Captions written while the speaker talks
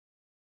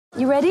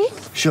You ready?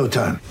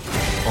 Showtime.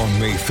 On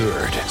May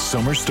 3rd,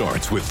 summer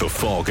starts with The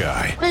Fall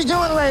Guy. Let's do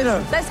it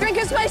later. Let's drink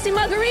a spicy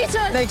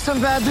margarita. Make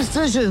some bad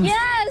decisions.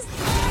 Yes!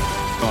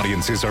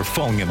 Audiences are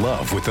falling in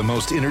love with the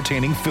most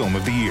entertaining film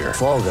of the year.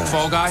 Fall Guy.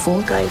 Fall Guy?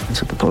 Fall guy.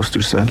 That's what the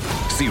poster said.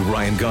 See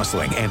Ryan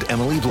Gosling and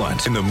Emily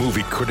Blunt in the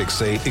movie critics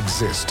say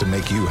exists to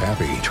make you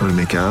happy. Trying to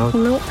make it out?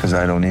 Nope. Because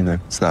I don't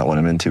either. It's not what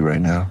I'm into right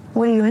now.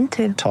 What are you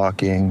into?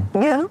 Talking.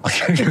 Yeah.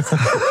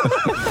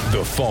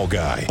 The Fall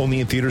Guy.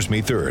 Only in theaters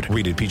May 3rd.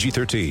 Rated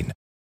PG-13.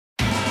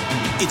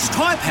 It's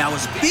Tyre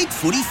Power's Big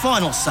Footy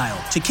Final Sale.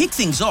 To kick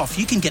things off,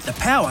 you can get the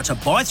power to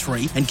buy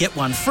 3 and get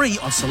 1 free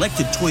on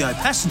selected Toyo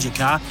passenger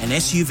car and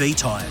SUV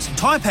tyres.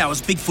 Tyre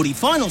Power's Big Footy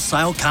Final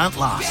Sale can't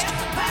last.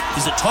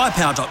 Visit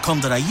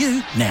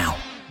tyrepower.com.au now.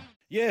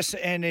 Yes,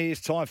 and it's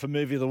time for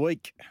Movie of the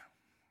Week.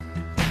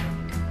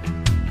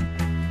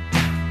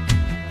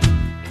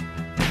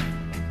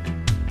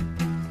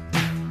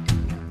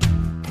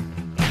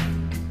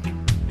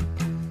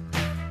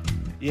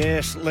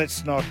 Yes,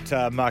 let's not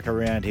muck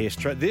around here.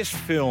 This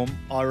film,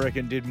 I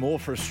reckon, did more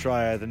for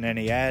Australia than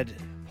any ad,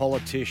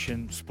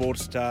 politician,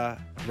 sports star,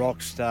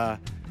 rock star,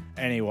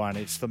 anyone.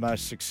 It's the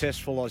most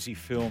successful Aussie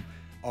film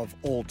of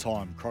all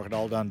time,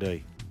 Crocodile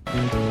Dundee.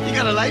 You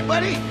got a light,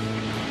 buddy?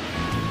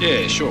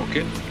 Yeah, sure,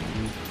 kid.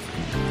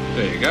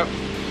 There you go.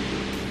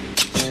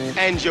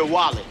 And your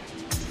wallet.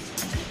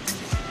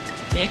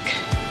 Nick,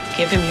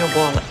 give him your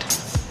wallet.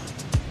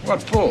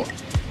 What for?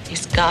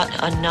 He's got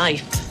a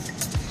knife.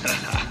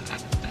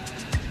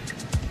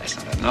 That's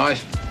not a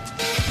knife.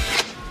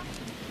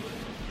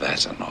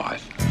 That's a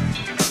knife.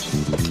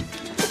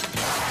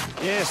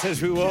 Yes,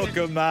 as we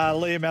welcome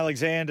Liam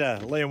Alexander.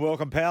 Liam,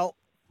 welcome, pal.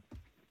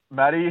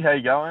 Matty, how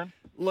you going?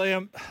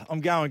 Liam,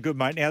 I'm going good,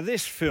 mate. Now,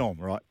 this film,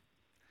 right,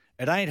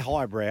 it ain't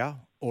highbrow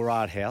or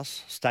art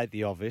house, state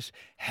the obvious.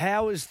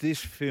 How is this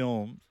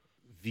film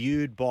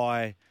viewed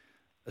by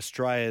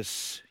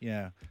Australia's,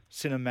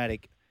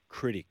 cinematic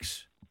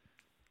critics?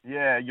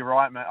 Yeah, you're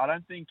right, mate. I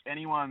don't think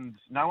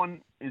no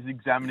one is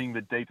examining the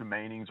deeper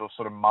meanings or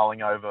sort of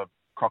mulling over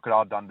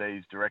Crocodile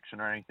Dundee's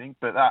direction or anything,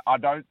 but I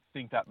don't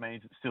think that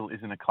means it still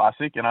isn't a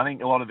classic, and I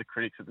think a lot of the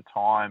critics at the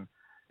time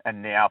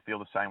and now feel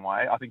the same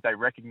way. I think they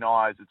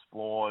recognise its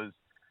flaws,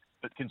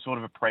 but can sort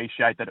of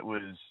appreciate that it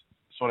was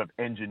sort of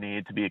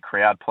engineered to be a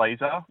crowd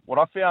pleaser. What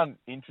I found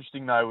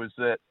interesting, though, was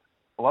that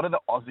a lot of the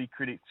Aussie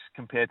critics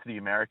compared to the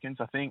Americans,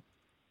 I think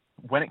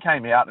when it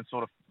came out and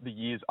sort of the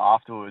years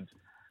afterwards,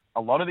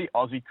 a lot of the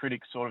Aussie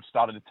critics sort of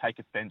started to take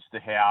offence to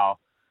how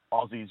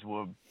Aussies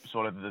were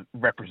sort of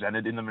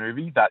represented in the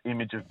movie, that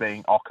image of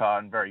being ochre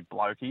and very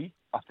blokey.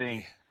 I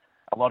think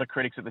a lot of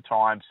critics at the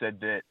time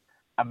said that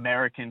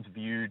Americans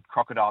viewed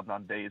Crocodile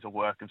Dundee as a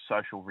work of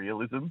social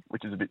realism,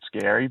 which is a bit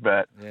scary,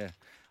 but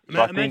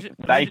I think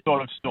they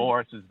sort of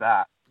saw us as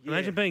that.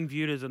 Imagine being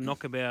viewed as a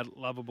knockabout,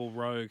 lovable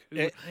rogue.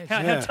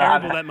 How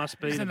terrible that must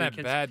be. Isn't that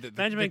bad?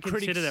 Imagine being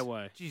considered that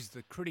way. Geez,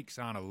 the critics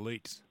aren't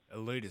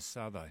elitists,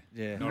 are they?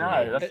 Yeah.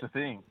 No, that's the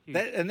thing.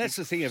 That's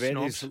the thing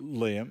about this,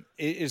 Liam,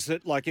 is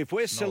that, like, if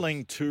we're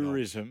selling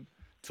tourism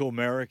to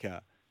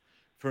America,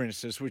 for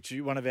instance, which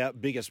is one of our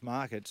biggest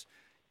markets,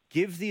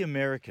 give the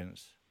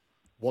Americans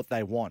what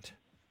they want.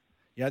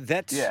 Their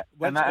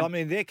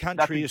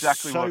country is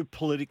so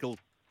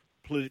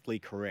politically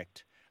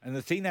correct. And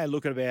the thing they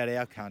look at about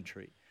our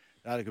country,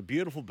 they look at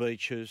beautiful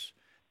beaches,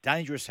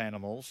 dangerous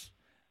animals,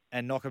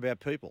 and knockabout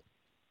people.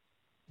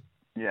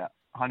 Yeah,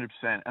 100%.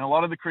 And a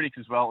lot of the critics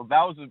as well,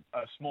 that was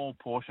a small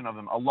portion of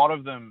them. A lot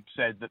of them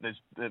said that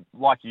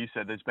like you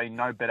said, there's been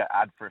no better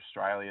ad for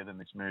Australia than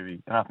this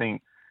movie. And I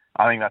think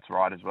that's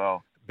right as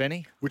well.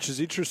 Benny? Which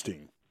is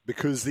interesting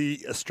because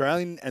the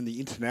Australian and the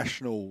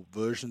international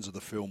versions of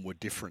the film were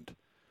different.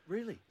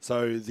 Really?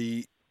 So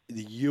the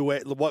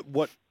US,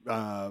 what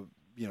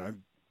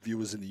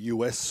viewers in the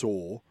US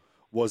saw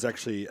was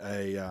actually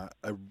a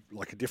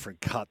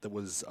different cut that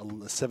was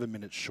 7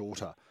 minutes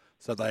shorter.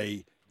 So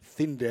they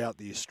thinned out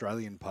the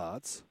Australian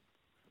parts.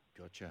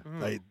 Gotcha.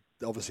 They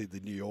obviously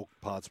the New York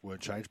parts weren't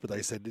changed, but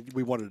they said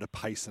we wanted to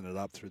pacing it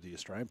up through the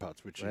Australian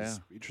parts, which is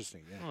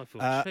interesting. Yeah. Oh, I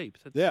feel cheap.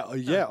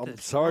 I'm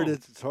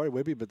sorry,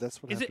 Webby, but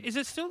that's what happened. Is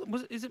it still?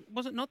 Was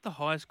it not the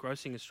highest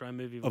grossing Australian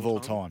movie of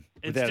all time?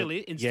 It still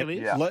is. Yeah.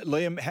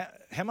 Liam,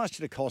 how much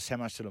did it cost? How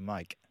much did it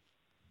make?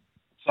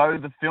 So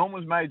the film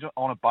was made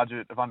on a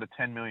budget of under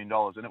 $10 million,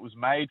 and it was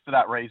made for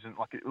that reason.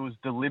 Like, it was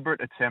a deliberate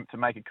attempt to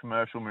make a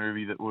commercial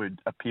movie that would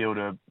appeal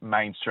to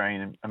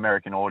mainstream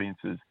American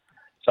audiences.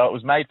 So it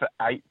was made for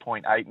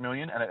 $8.8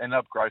 million, and it ended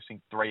up grossing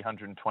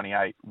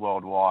 $328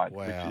 worldwide,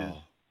 which is,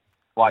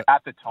 like,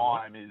 at the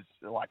time is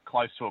like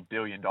close to $1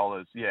 billion.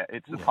 Yeah,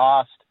 it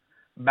surpassed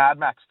Mad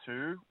Max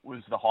 2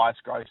 was the highest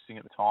grossing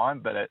at the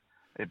time, but it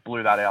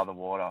blew that out of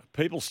the water.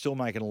 People still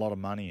making a lot of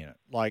money in it.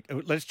 Like,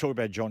 let's talk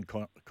about John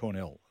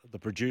Cornell, the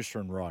producer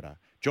and writer.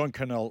 John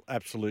Cornell,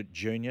 absolute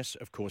genius.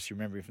 Of course, you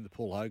remember him from the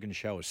Paul Hogan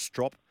show as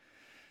Strop.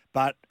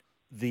 But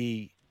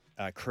the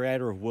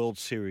creator of World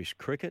Series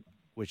Cricket,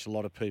 which a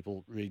lot of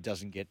people really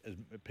doesn't get.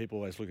 People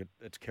always look at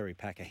it's Kerry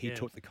Packer. He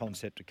took the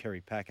concept of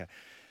Kerry Packer.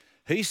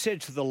 He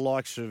said to the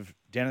likes of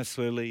Dennis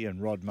Lilly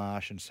and Rod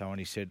Marsh and so on,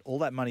 he said, all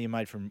that money you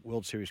made from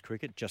World Series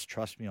cricket, just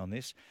trust me on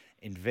this,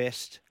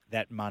 invest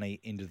that money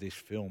into this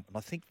film. And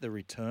I think the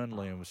return,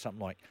 Liam, was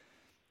something like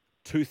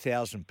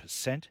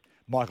 2,000%.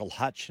 Michael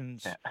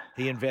Hutchins,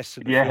 he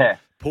invested in the film.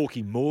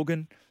 Porky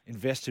Morgan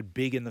invested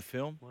big in the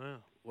film.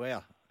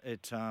 Wow.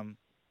 It's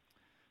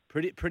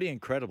pretty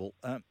incredible.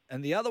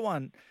 And the other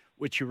one,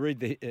 which you read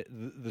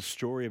the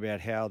story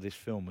about how this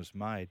film was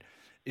made,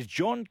 is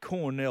John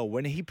Cornell,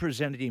 when he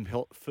presented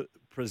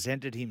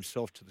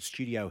himself to the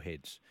studio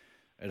heads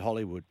at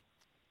Hollywood.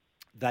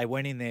 They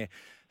went in there.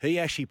 He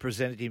actually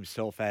presented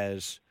himself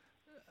as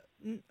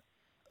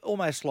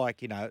almost like,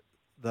 the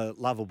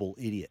lovable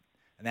idiot.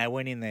 And they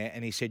went in there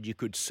and he said you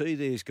could see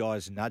these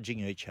guys nudging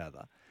each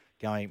other,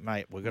 going,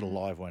 mate, we've got a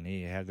live one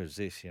here. How good is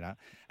this,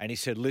 And he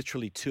said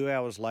literally 2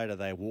 hours later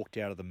they walked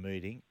out of the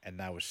meeting and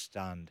they were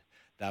stunned.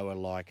 They were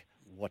like,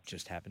 what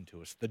just happened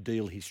to us? The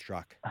deal he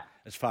struck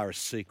as far as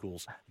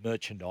sequels,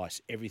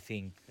 merchandise,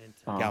 everything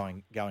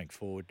going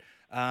forward.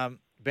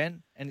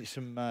 Ben,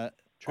 some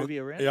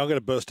trivia around? Yeah, I'm going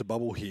to burst a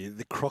bubble here.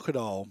 The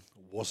crocodile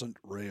wasn't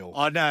real.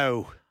 I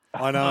know.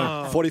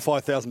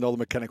 $45,000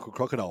 mechanical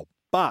crocodile.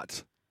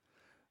 But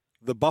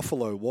the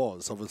buffalo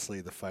was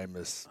obviously the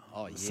famous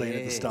scene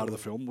at the start of the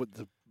film.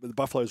 The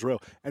buffalo's real.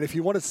 And if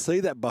you want to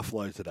see that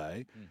buffalo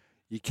today,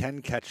 you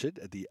can catch it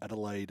at the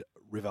Adelaide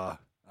River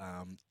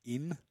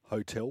Inn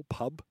Hotel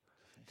Pub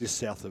just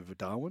south of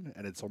Darwin,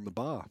 and it's on the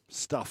bar,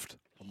 stuffed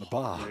on the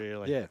bar.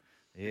 Really? Yeah.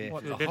 Yeah.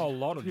 What, the whole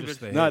lot of just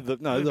there? No,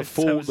 the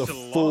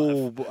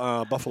full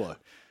buffalo.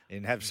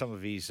 And have some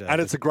of his.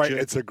 And it's a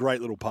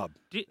great little pub.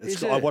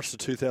 I watched the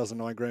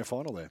 2009 grand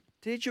final there.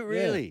 Did you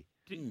really?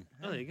 Yeah.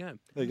 There you go.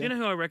 You know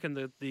who I reckon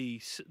the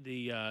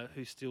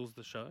who steals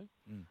the show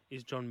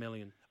is John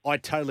Mellion. I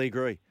totally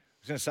agree. I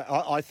was going to say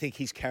I think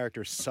his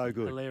character is so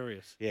good,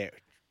 hilarious. Yeah.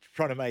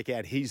 Trying to make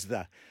out he's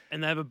the...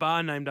 And they have a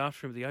bar named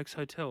after him, the Oaks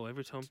Hotel,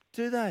 every time.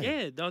 Do they?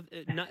 Yeah.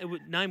 It was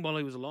named while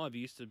he was alive. He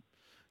used to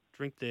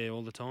drink there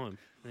all the time.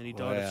 And then he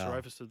died of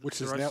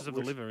cirrhosis of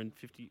the liver in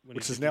 50...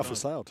 Which is now for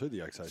sale too,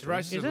 the Oaks Hotel.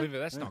 Cirrhosis of the liver,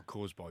 that's not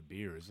caused by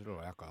beer, is it,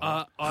 or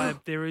alcohol?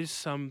 There is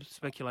some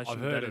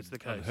speculation that it's the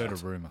case. I've heard a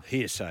rumour.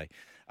 Hearsay.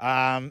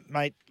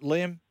 Mate,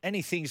 Liam,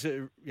 any things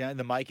that in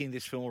the making of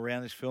this film,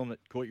 around this film, that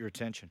caught your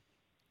attention?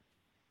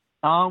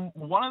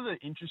 One of the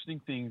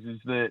interesting things is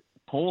that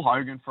Paul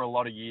Hogan for a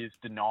lot of years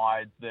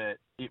denied that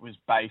it was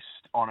based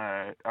on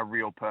a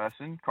real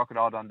person,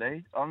 Crocodile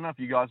Dundee. I don't know if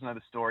you guys know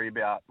the story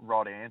about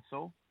Rod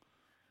Ansell.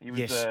 He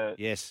was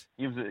yes.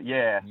 He was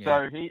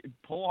So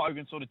Paul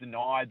Hogan sort of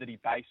denied that he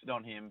based it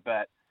on him,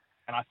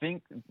 and I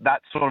think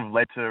that sort of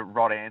led to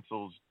Rod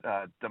Ansell's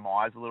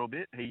demise a little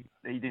bit. He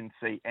didn't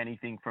see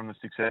anything from the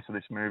success of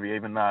this movie,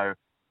 even though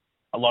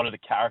a lot of the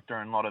character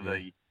and a lot of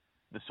the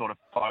sort of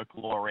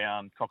folklore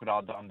around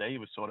Crocodile Dundee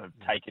was sort of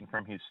taken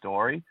from his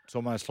story. It's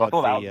almost like that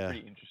was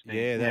pretty interesting.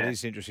 Yeah, that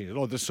is interesting.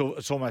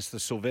 It's almost the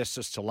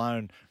Sylvester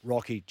Stallone,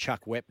 Rocky,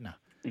 Chuck Wepner.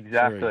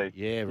 Exactly. Story.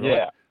 Yeah, right.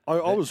 Yeah.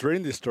 I was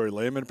reading this story,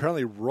 Liam, and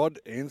apparently Rod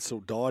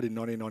Ansell died in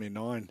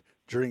 1999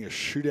 during a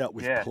shootout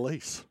with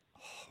police.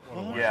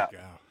 Yeah.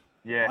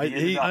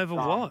 Over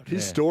what?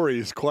 His story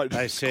is quite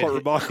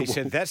remarkable. He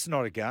said, that's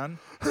not a gun.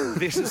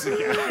 This is a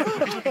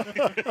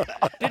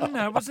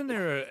gun. Wasn't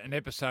there an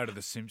episode of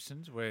The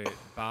Simpsons where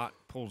Bart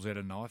pulls out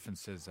a knife and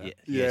says that?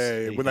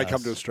 When they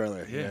come to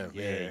Australia.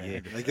 Yeah.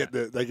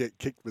 They get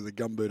kicked with a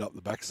gumboot up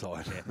the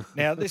backside. Yeah.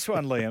 Now, this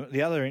one, Liam,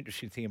 the other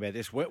interesting thing about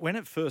this, when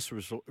it first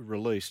was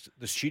released,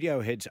 the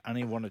studio heads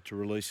only wanted to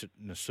release it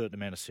in a certain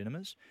amount of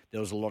cinemas.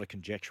 There was a lot of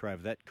conjecture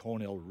over that.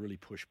 Cornell really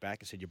pushed back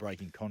and said, you're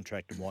breaking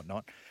contract and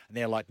whatnot. And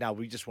they're like, no,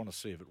 we just want to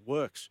see if it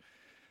works.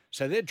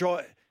 So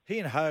he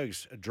and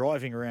Hogs are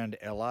driving around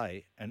LA,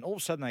 and all of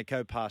a sudden they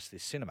go past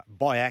this cinema,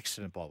 by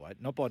accident, by the way,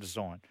 not by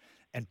design,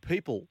 and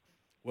people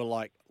were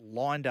like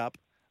lined up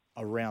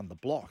around the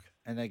block,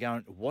 and they're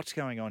going, what's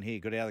going on here?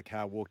 Got out of the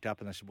car, walked up,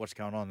 and they said, what's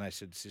going on? And they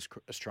said, it's this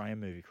Australian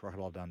movie,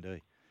 Crocodile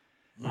Dundee.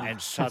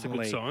 And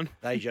suddenly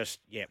they just,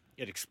 it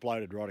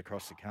exploded right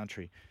across the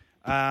country.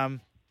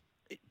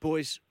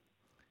 Boys,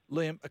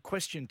 Liam, a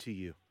question to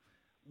you.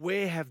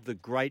 Where have the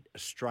great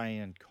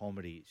Australian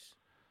comedies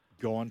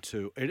gone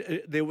to?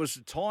 There was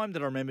a time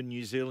that I remember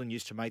New Zealand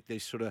used to make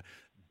these sort of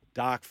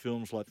dark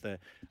films like the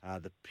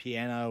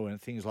Piano and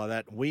things like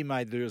that. We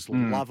made those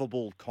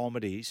lovable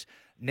comedies.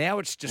 Now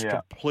it's just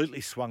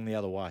completely swung the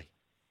other way.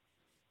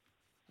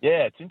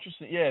 Yeah, it's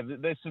interesting. Yeah,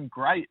 there's some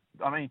great...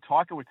 I mean,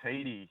 Taika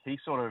Waititi, he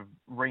sort of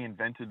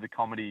reinvented the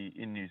comedy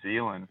in New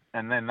Zealand,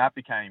 and then that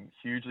became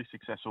hugely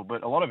successful.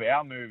 But a lot of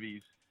our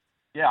movies...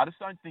 Yeah, I just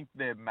don't think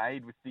they're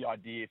made with the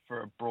idea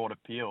for a broad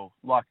appeal.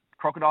 Like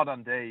Crocodile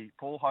Dundee,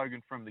 Paul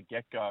Hogan from the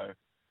get-go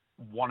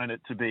wanted it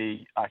to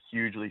be a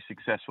hugely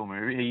successful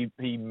movie.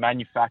 He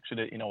manufactured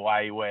it in a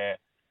way where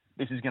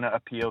this is going to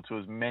appeal to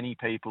as many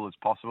people as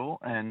possible.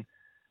 And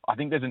I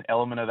think there's an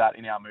element of that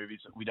in our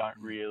movies that we don't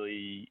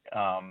really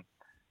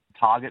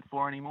target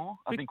for anymore.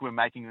 I think we're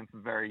making them for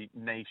very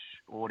niche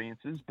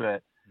audiences.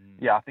 But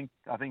yeah, I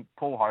think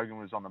Paul Hogan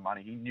was on the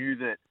money. He knew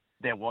that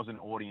there was an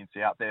audience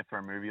out there for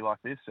a movie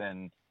like this,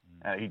 and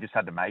He just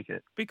had to make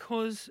it.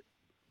 Because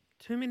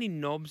too many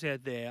knobs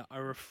out there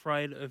are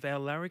afraid of our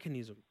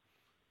larrikinism.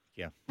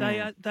 Yeah.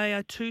 They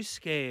are too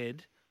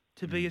scared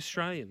to be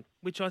Australian,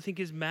 which I think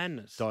is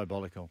madness.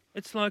 Diabolical.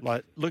 It's like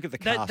look at the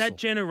castle. That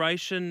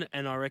generation,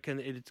 and I reckon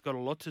it's got a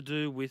lot to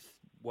do with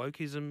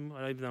wokeism,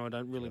 even though I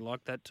don't really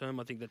like that term.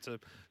 I think that's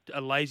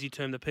a lazy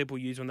term that people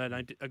use when they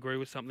don't agree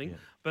with something. Yeah.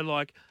 But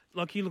like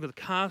you look at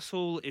the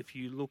castle, if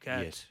you look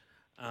at... Yes.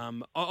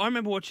 I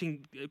remember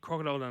watching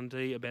Crocodile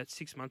Dundee about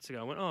 6 months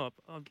ago. I went, oh,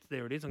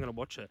 there it is. I'm going to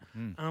watch it.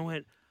 And I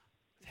went...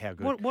 How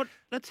good. What?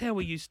 That's how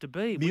we used to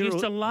be. We used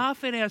to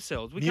laugh at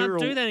ourselves. We can't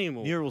do that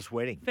anymore. Muriel's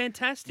Wedding.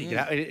 Fantastic. You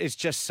know, it's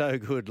just so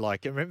good.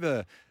 Like,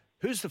 remember,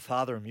 who's the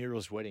father of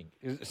Muriel's Wedding?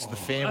 It's the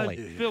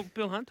family.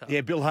 Bill Hunter.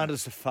 Yeah, Bill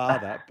Hunter's the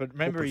father. But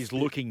remember, he's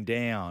looking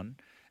down,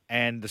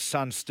 and the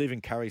son,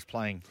 Stephen Curry's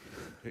playing.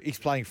 He's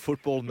playing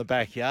football in the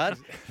backyard,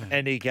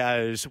 and he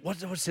goes,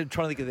 what's it?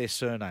 Trying to think of their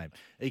surname.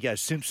 He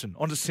goes, Simpson,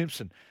 onto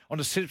Simpson,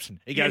 onto Simpson.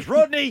 He goes,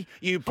 Rodney,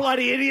 you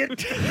bloody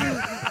idiot.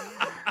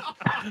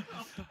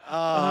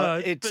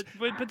 But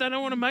they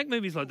don't want to make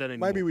movies like that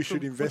anymore. Maybe we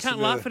should invest. We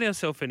can't laugh at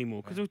ourselves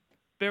anymore because we're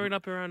buried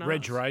up our own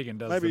Reg arse. Reagan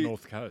does the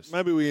North Coast.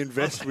 Maybe we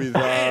invest with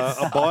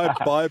a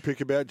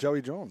biopic about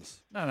Joey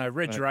Johns. No,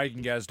 Reg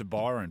Reagan goes to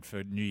Byron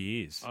for New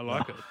Year's. I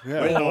like it.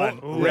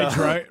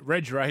 Yeah.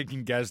 Reg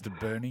Reagan goes to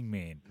Burning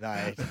Man.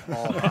 Mate,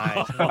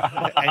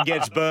 and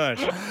gets burnt.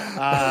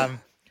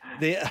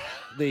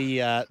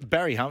 The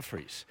Barry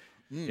Humphries,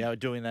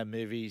 doing that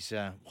movie's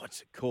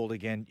what's it called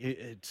again?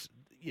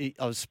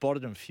 I've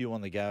spotted him a few on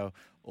the go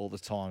all the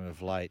time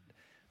of late.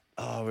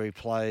 Oh, where he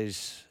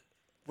plays...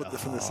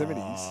 from the 70s?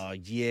 Oh,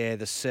 yeah,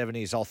 the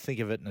 70s. I'll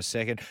think of it in a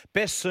second.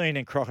 Best scene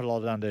in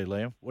Crocodile Dundee,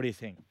 Liam. What do you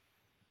think?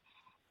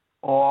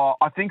 Oh,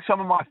 I think some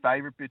of my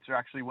favourite bits are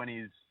actually when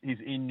he's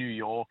in New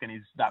York and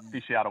he's that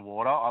fish out of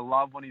water. I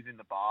love when he's in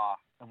the bar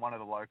and one of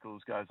the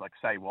locals goes like,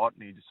 say what?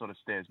 And he just sort of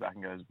stares back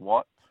and goes,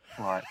 what?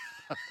 Like,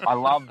 I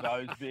love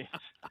those bits.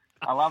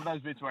 I love those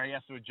bits where he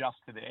has to adjust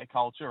to their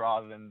culture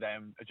rather than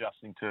them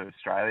adjusting to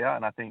Australia.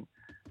 And I think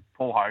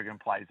Paul Hogan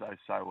plays those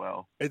so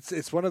well.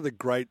 It's one of the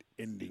great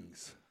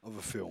endings of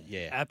a film.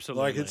 Yeah,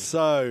 absolutely. Like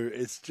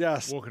it's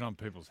just walking on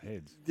people's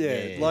heads. Yeah,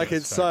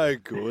 it's so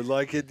good.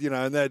 Like it,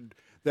 and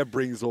that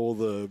brings all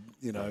the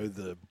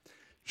the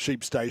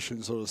sheep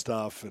station sort of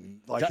stuff and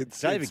like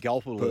David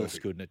Gulpil's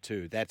good in it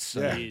too. That's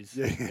there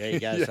you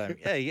go. So,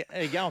 there you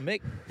go,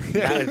 Mick.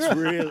 It's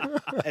real.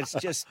 It's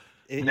just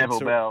Neville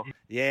Bell.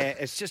 Yeah,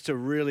 it's just a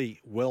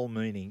really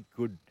well-meaning,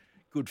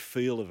 good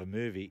feel of a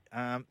movie.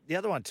 The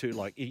other one too,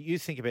 like you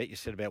think about, you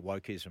said about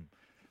wokeism,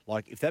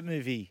 like if that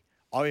movie,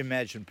 I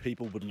imagine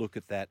people would look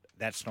at that.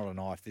 That's not a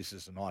knife. This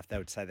is a knife. They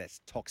would say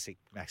that's toxic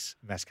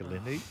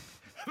masculinity,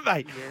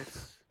 mate.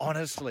 Yes.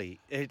 Honestly,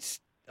 it's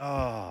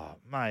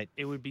mate.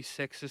 It would be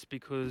sexist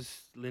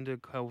because Linda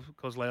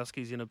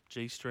Kozlowski's in a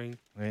G-string.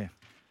 Yeah,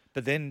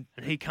 but then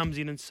and he comes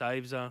in and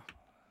saves her.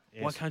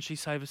 Yes. Why can't she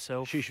save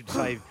herself? She should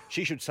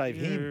save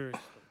him.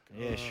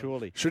 Yeah,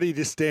 surely. Should he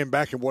just stand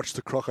back and watch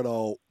the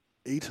crocodile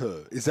eat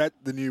her? Is that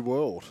the new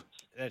world?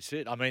 That's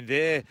it. I mean,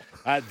 they're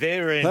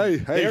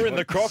in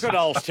the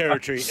crocodile's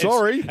territory.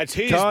 Sorry, it's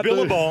his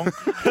billabong.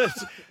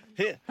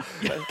 Can't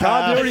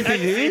do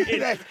anything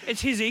here. It's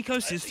his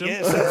ecosystem.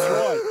 Yes, that's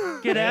right.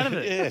 Get out of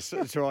it. Yes,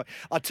 that's right.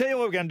 I'll tell you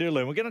what we're going to do,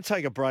 Lou. We're going to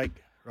take a break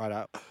right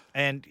up.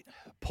 And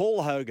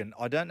Paul Hogan,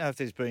 I don't know if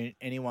there's been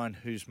anyone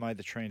who's made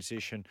the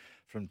transition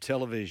from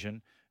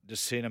television to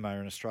cinema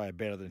in Australia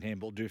better than him.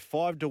 We'll do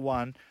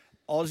 5-1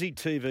 Aussie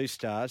TV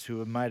stars who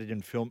have made it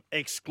in film,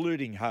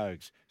 excluding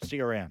Hogs. Stick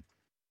around.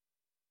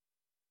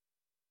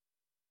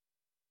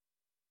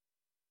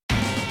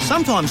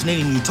 Sometimes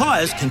needing new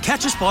tyres can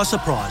catch us by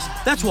surprise.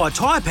 That's why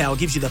Tyre Power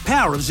gives you the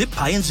power of Zip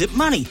Pay and Zip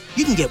Money.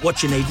 You can get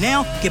what you need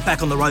now, get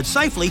back on the road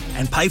safely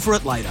and pay for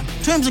it later.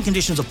 Terms and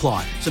conditions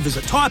apply. So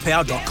visit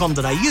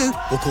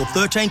tyrepower.com.au or call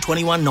 13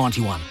 21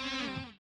 91.